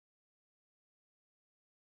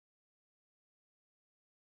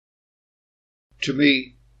To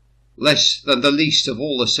me, less than the least of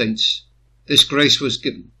all the saints, this grace was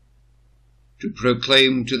given, to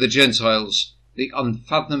proclaim to the Gentiles the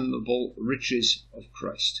unfathomable riches of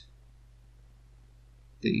Christ.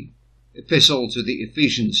 The Epistle to the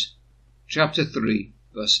Ephesians, chapter 3,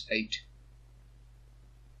 verse 8.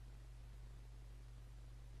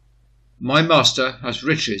 My Master has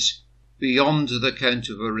riches beyond the count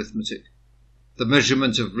of arithmetic, the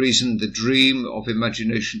measurement of reason, the dream of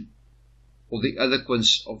imagination, or the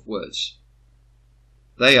eloquence of words.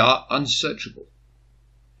 They are unsearchable.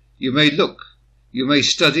 You may look, you may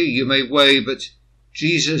study, you may weigh, but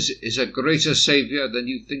Jesus is a greater Saviour than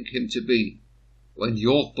you think him to be when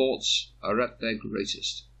your thoughts are at their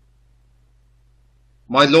greatest.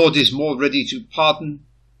 My Lord is more ready to pardon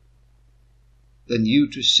than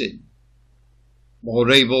you to sin,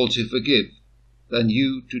 more able to forgive than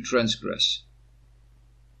you to transgress.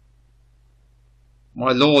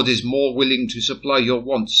 My Lord is more willing to supply your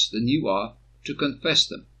wants than you are to confess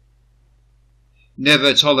them.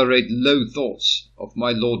 Never tolerate low thoughts of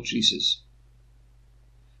my Lord Jesus.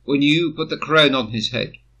 When you put the crown on his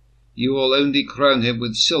head, you will only crown him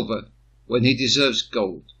with silver when he deserves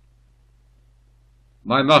gold.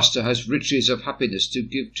 My Master has riches of happiness to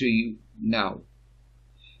give to you now.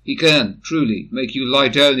 He can truly make you lie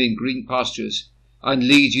down in green pastures and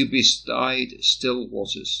lead you beside still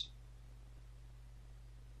waters.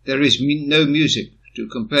 There is no music to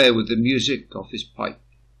compare with the music of his pipe,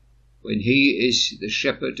 when he is the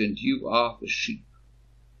shepherd and you are the sheep,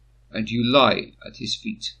 and you lie at his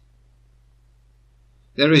feet.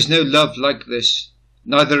 There is no love like this,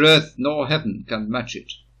 neither earth nor heaven can match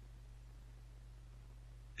it.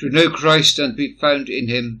 To know Christ and be found in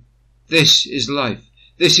him, this is life,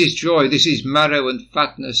 this is joy, this is marrow and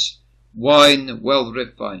fatness, wine well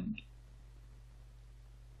refined.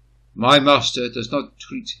 My Master does not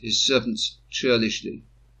treat his servants churlishly.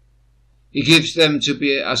 He gives them to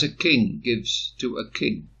be as a king gives to a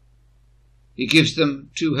king. He gives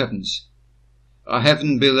them two heavens, a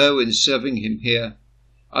heaven below in serving him here,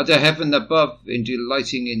 and a heaven above in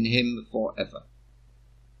delighting in him for ever.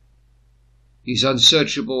 His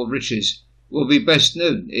unsearchable riches will be best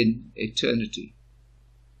known in eternity.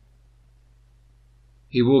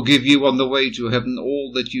 He will give you on the way to heaven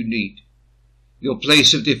all that you need. Your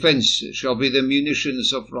place of defence shall be the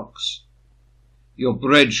munitions of rocks. Your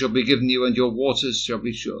bread shall be given you, and your waters shall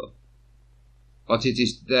be sure. But it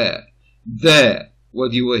is there where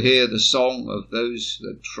you will hear the song of those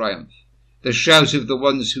that triumph, the shout of the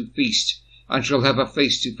ones who feast, and shall have a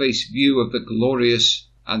face-to-face view of the glorious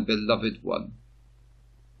and beloved one.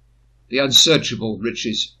 The unsearchable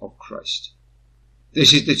riches of Christ.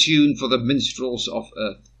 This is the tune for the minstrels of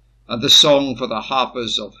earth, and the song for the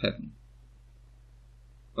harpers of heaven.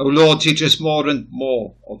 O Lord, teach us more and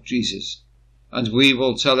more of Jesus, and we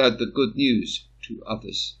will tell out the good news to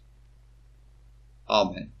others.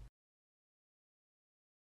 Amen.